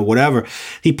and, whatever,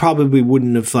 he probably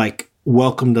wouldn't have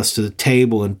welcomed us to the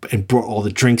table and brought all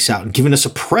the drinks out and given us a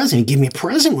present. He gave me a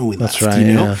present when we left. That's right,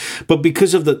 Yeah. But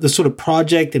because of the sort of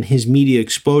project and his media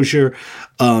exposure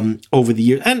over the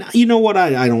years, and you know what,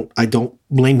 I don't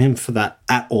blame him for that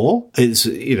at all. It's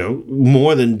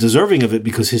more than deserving of it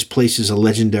because his place is a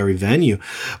legendary venue.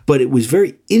 But it was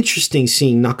very interesting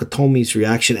seeing Nakatomi's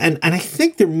reaction, and I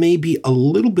think there may be a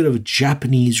little bit of a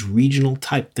Japanese regional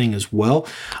type thing as well.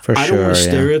 I don't want to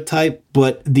stereotype,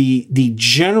 but the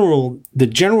general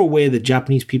way that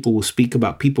Japanese people will speak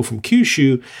about people from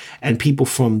Kyushu and people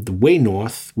from the way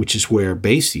north, which is where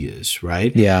Basie is,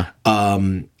 right? Yeah.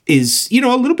 Is, a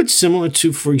little bit similar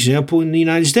to, for example, in the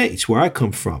United States, where I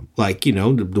come from. Like,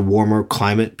 the warmer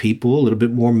climate people, a little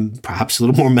bit more, perhaps a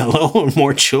little more mellow or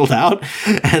more chilled out.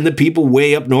 And the people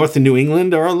way up north in New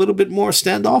England are a little bit more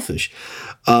standoffish.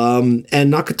 And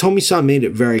Nakatomi-san made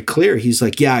it very clear. He's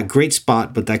like, yeah, great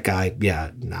spot, but that guy,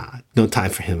 no time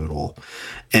for him at all.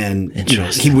 And,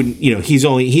 he wouldn't, he's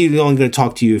only going to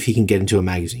talk to you if he can get into a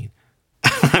magazine.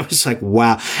 I was like,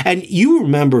 wow. And you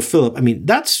remember, Philip, I mean,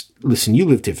 listen, you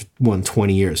lived here for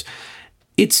 20 years.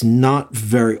 It's not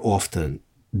very often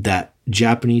that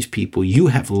Japanese people you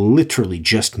have literally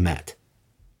just met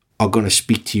are going to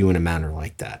speak to you in a manner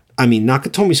like that. I mean,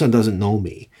 Nakatomi-san doesn't know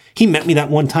me. He met me that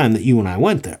one time that you and I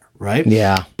went there, right?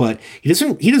 Yeah. But he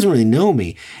doesn't really know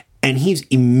me. And he's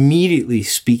immediately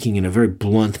speaking in a very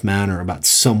blunt manner about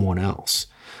someone else.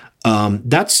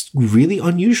 That's really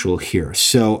unusual here.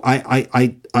 So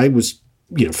I was,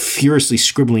 furiously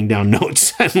scribbling down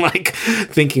notes and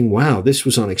thinking, wow, this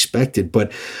was unexpected.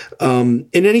 But in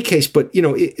any case,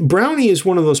 Brownie is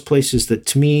one of those places that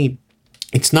to me,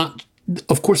 it's not.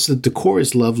 Of course, the decor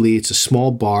is lovely. It's a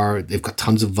small bar. They've got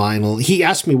tons of vinyl. He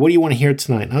asked me, what do you want to hear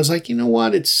tonight? And I was like, you know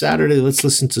what? It's Saturday. Let's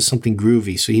listen to something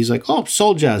groovy. So he's like, oh,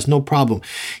 soul jazz, no problem.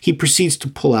 He proceeds to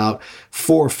pull out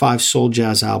 4 or 5 soul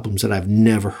jazz albums that I've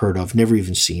never heard of, never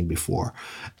even seen before,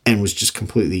 and was just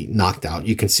completely knocked out.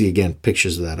 You can see, again,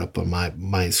 pictures of that up on my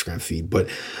Instagram feed. But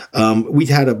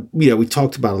we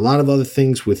talked about a lot of other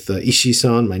things with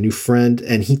Ishii-san, my new friend,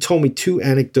 and he told me 2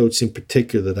 anecdotes in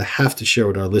particular that I have to share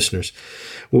with our listeners.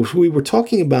 We were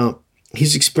talking about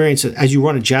his experience as you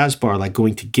run a jazz bar, like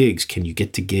going to gigs. Can you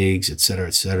get to gigs, et cetera,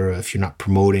 if you're not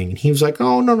promoting? And he was like,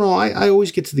 oh, no, I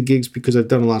always get to the gigs because I've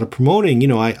done a lot of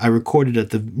promoting. I recorded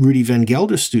at the Rudy Van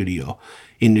Gelder studio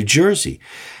in New Jersey.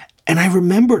 And I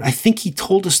remembered, I think he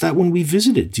told us that when we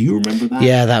visited. Do you remember that?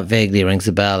 Yeah, that vaguely rings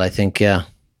a bell, I think, yeah.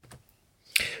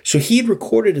 So he had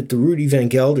recorded at the Rudy Van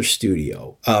Gelder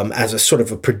studio as a sort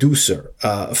of a producer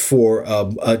for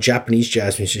a Japanese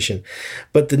jazz musician.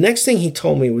 But the next thing he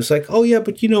told me was like, oh yeah,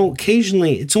 but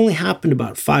occasionally, it's only happened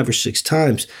about 5 or 6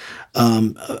 times,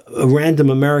 a random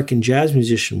American jazz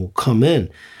musician will come in.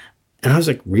 And I was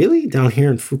like, really? Down here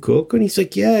in Fukuoka? And he's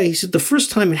like, yeah. He said, the first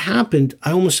time it happened,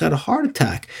 I almost had a heart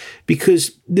attack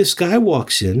because this guy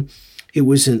walks in. It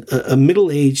was a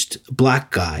middle-aged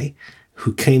black guy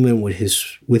who came in with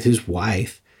his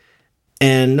wife.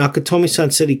 And Nakatomi-san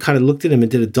said he kind of looked at him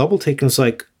and did a double take and was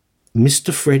like,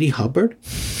 Mr. Freddie Hubbard?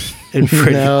 And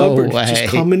Freddie Hubbard just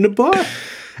come in the bar.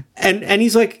 And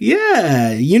he's like,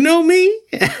 yeah, you know me?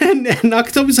 And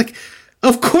Nakatomi's like,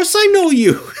 of course I know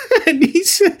you. And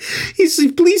he's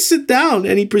like, please sit down.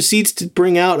 And he proceeds to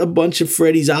bring out a bunch of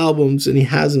Freddie's albums and he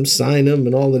has him sign them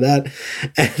and all of that.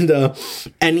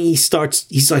 And he's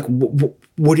like,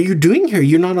 what are you doing here?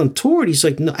 You're not on tour. And he's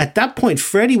like, no. At that point,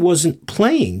 Freddie wasn't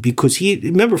playing because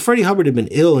remember, Freddie Hubbard had been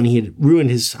ill and he had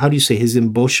ruined his, how do you say, his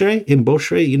embouchure,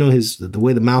 the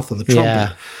way the mouth on the trumpet.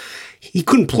 Yeah. He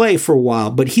couldn't play for a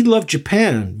while, but he loved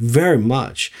Japan very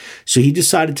much. So he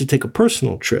decided to take a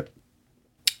personal trip.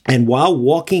 And while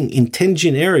walking in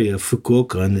Tenjin area of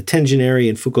Fukuoka, and the Tenjin area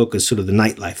in Fukuoka is sort of the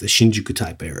nightlife, the Shinjuku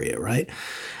type area, right?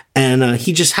 And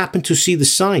he just happened to see the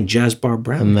sign, Jazz Bar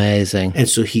Brownie. Amazing. And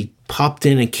so he popped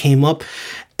in and came up,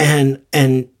 and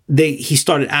he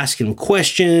started asking him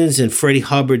questions, and Freddie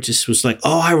Hubbard just was like,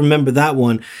 oh, I remember that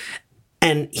one.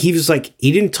 And he was like,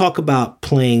 he didn't talk about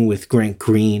playing with Grant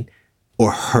Green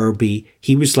or Herbie.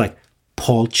 He was like,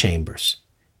 Paul Chambers.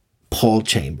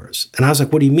 And I was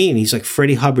like, what do you mean? He's like,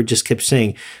 Freddie Hubbard just kept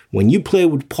saying, when you play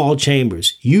with Paul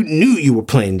Chambers, you knew you were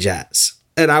playing jazz.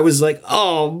 And I was like,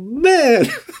 oh man,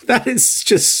 that is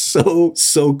just so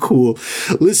cool.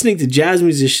 Listening to jazz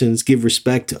musicians give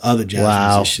respect to other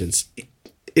jazz musicians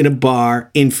in a bar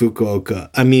in Fukuoka.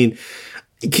 I mean,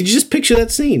 could you just picture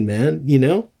that scene, man?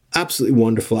 Absolutely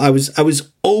wonderful. I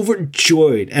was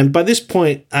overjoyed. And by this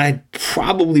point, I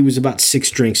probably was about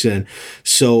 6 drinks in.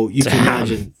 So you can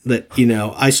imagine that,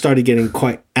 I started getting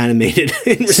quite animated.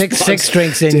 Six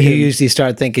drinks in, you usually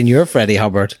start thinking you're Freddie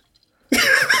Hubbard.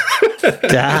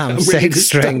 Damn, 6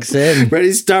 drinks in. Ready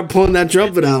to start pulling that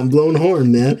trumpet out and blowing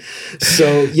horn, man.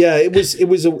 So yeah, it was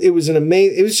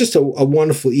just a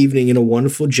wonderful evening in a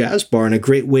wonderful jazz bar and a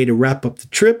great way to wrap up the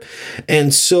trip.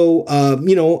 And so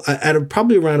at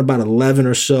probably around about 11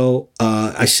 or so,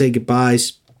 I say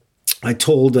goodbyes. I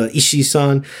told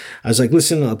Ishii-san, I was like,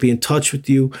 listen, I'll be in touch with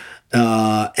you.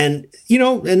 So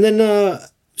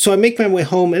I make my way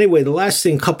home. Anyway, the last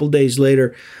thing, a couple days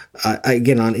later, I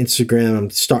get on Instagram. I'm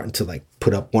starting to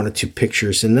put up 1 or 2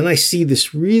 pictures. And then I see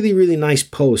this really, really nice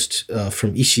post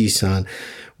from Ishii-san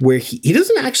where he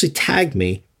doesn't actually tag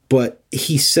me, but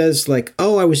he says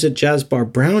oh, I was at Jazz Bar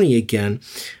Brownie again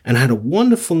and had a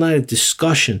wonderful night of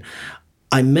discussion.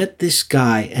 I met this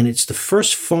guy and it's the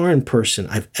first foreign person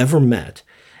I've ever met.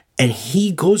 And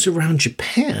he goes around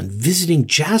Japan visiting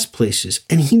jazz places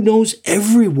and he knows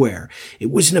everywhere.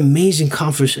 It was an amazing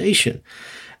conversation.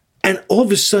 And all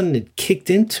of a sudden it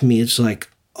kicked into me. It's like,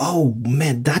 oh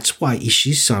man, that's why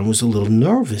Ishii-san was a little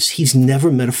nervous. He's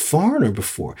never met a foreigner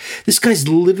before. This guy's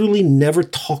literally never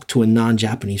talked to a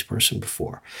non-Japanese person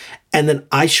before. And then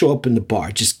I show up in the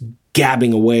bar just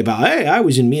gabbing away about, hey, I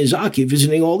was in Miyazaki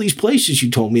visiting all these places you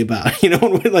told me about,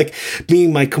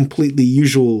 being my completely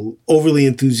usual, overly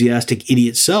enthusiastic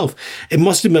idiot self. It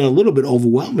must have been a little bit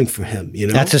overwhelming for him,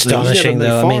 That's astonishing,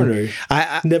 though.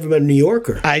 I never met a New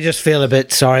Yorker. I just feel a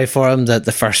bit sorry for him that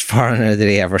the first foreigner that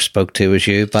he ever spoke to was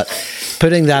you. But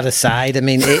putting that aside,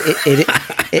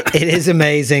 it is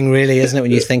amazing, really, isn't it,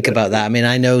 when you think about that?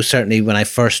 I know certainly when I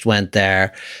first went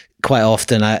there, quite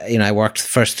often, I worked the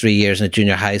first 3 years in a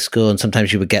junior high school, and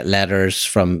sometimes you would get letters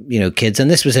from, kids.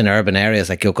 And this was in urban areas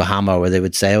like Yokohama, where they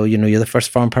would say, oh, you're the first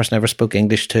foreign person I ever spoke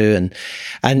English to. And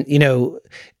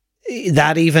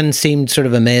that even seemed sort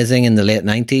of amazing in the late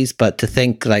 90s. But to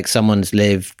think someone's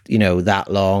lived,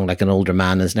 that long, an older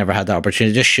man has never had that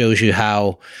opportunity, just shows you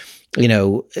how,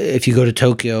 if you go to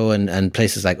Tokyo and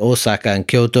places like Osaka and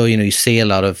Kyoto, you see a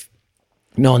lot of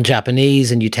non-Japanese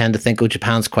and you tend to think, oh,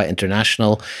 Japan's quite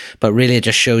international, but really it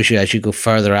just shows you as you go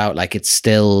further out, it's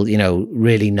still,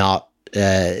 really not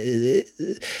there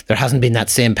hasn't been that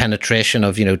same penetration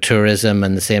of, tourism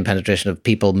and the same penetration of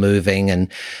people moving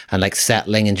and like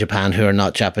settling in Japan who are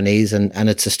not Japanese. And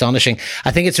it's astonishing.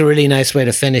 I think it's a really nice way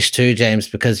to finish too, James,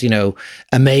 because,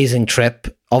 amazing trip,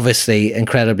 obviously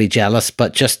incredibly jealous,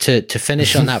 but just to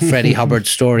finish on that Freddie Hubbard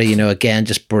story, again,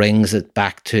 just brings it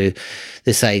back to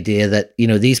this idea that,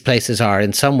 these places are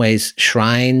in some ways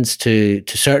shrines to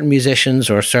certain musicians,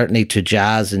 or certainly to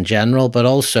jazz in general, but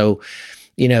also,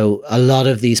 a lot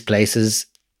of these places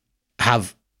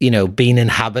have, been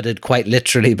inhabited quite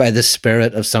literally by the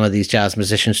spirit of some of these jazz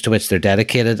musicians to which they're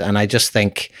dedicated. And I just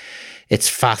think it's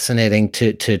fascinating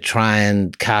to try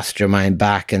and cast your mind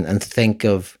back and think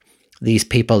of these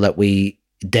people that we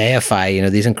deify,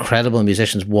 these incredible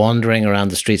musicians wandering around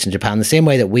the streets in Japan the same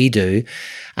way that we do,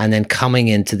 and then coming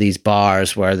into these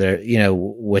bars where they're,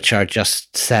 which are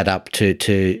just set up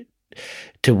to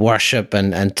worship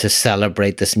and to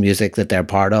celebrate this music that they're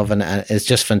part of. And it's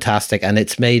just fantastic. And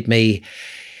it's made me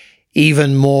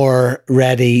even more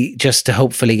ready just to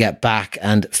hopefully get back,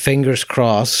 and fingers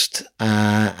crossed,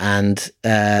 and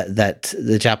that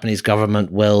the Japanese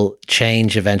government will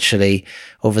change eventually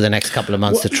over the next couple of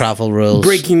months, the travel rules.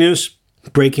 Breaking news.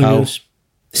 I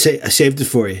saved it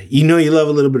for you. You love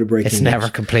a little bit of breaking news. It's never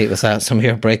complete without some of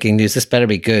your breaking news. This better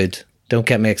be good. Don't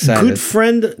get me excited.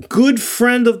 Good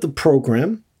friend of the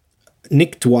program,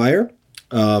 Nick Dwyer,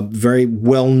 very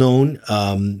well-known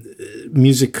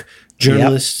music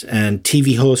journalist and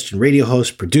TV host and radio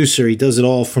host, producer. He does it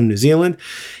all from New Zealand.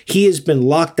 He has been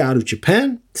locked out of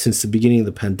Japan since the beginning of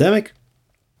the pandemic.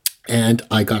 And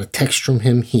I got a text from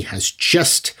him. He has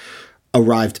just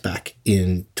arrived back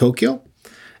in Tokyo.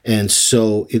 And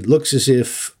so it looks as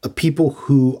if people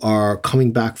who are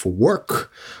coming back for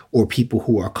work, or people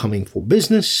who are coming for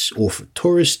business or for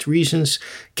tourist reasons,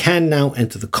 can now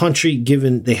enter the country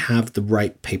given they have the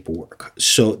right paperwork.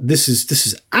 So this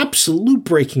is absolute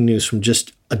breaking news from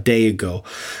just a day ago.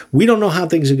 We don't know how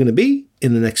things are going to be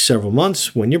in the next several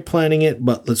months when you're planning it,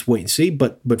 but let's wait and see.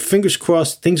 But fingers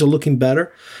crossed, things are looking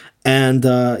better. And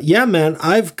yeah, man,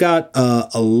 I've got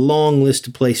a long list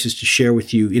of places to share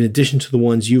with you in addition to the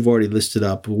ones you've already listed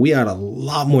up. We had a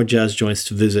lot more jazz joints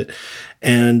to visit.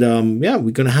 And yeah,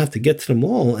 we're going to have to get to them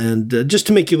all. And just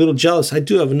to make you a little jealous, I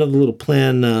do have another little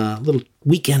little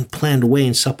weekend planned away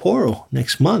in Sapporo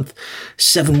next month.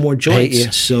 7 more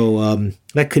joints. So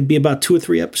that could be about 2 or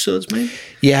 3 episodes, maybe.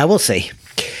 Yeah, we'll see.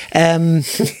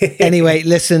 Anyway,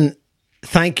 listen.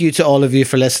 Thank you to all of you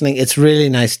for listening. It's really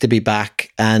nice to be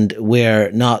back, and we're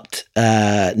not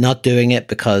doing it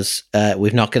because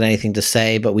we've not got anything to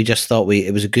say, but we just thought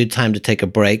it was a good time to take a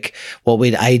break. What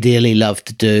we'd ideally love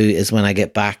to do is, when I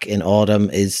get back in autumn,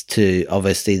 is to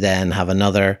obviously then have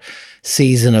another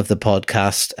season of the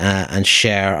podcast and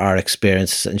share our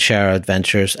experiences and share our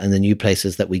adventures and the new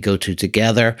places that we go to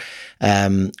together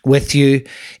with you.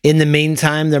 In the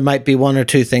meantime, there might be 1 or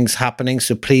 2 things happening,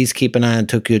 so please keep an eye on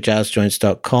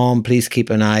TokyoJazzJoints.com. Please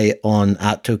keep an eye on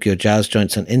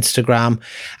 @TokyoJazzJoints on Instagram.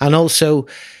 And also,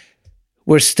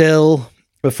 we're still,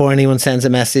 before anyone sends a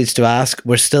message to ask,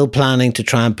 we're still planning to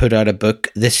try and put out a book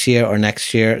this year or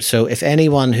next year. So if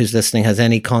anyone who's listening has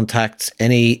any contacts,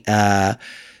 any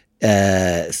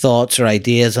thoughts or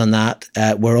ideas on that,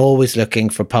 we're always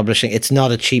looking for publishing. It's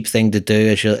not a cheap thing to do,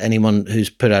 as anyone who's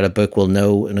put out a book will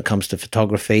know when it comes to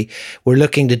photography. We're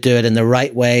looking to do it in the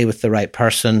right way with the right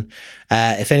person.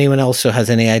 If anyone also has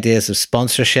any ideas of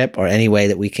sponsorship or any way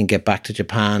that we can get back to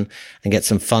Japan and get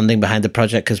some funding behind the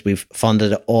project, because we've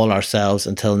funded it all ourselves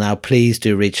until now, please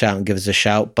do reach out and give us a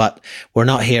shout. But we're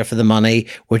not here for the money.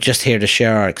 We're just here to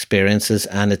share our experiences,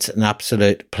 and it's an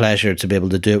absolute pleasure to be able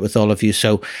to do it with all of you.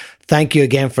 So thank you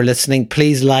again for listening.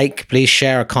 Please please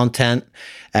share our content,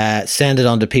 send it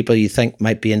on to people you think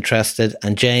might be interested.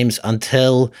 And James,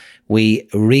 until we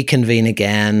reconvene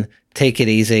again, take it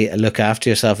easy and look after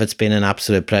yourself. It's been an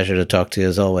absolute pleasure to talk to you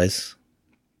as always.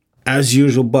 As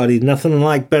usual, buddy. Nothing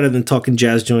like better than talking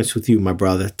jazz joints with you, my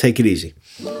brother. Take it easy.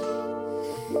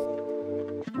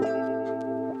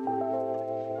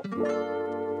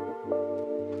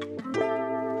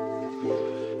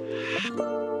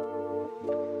 you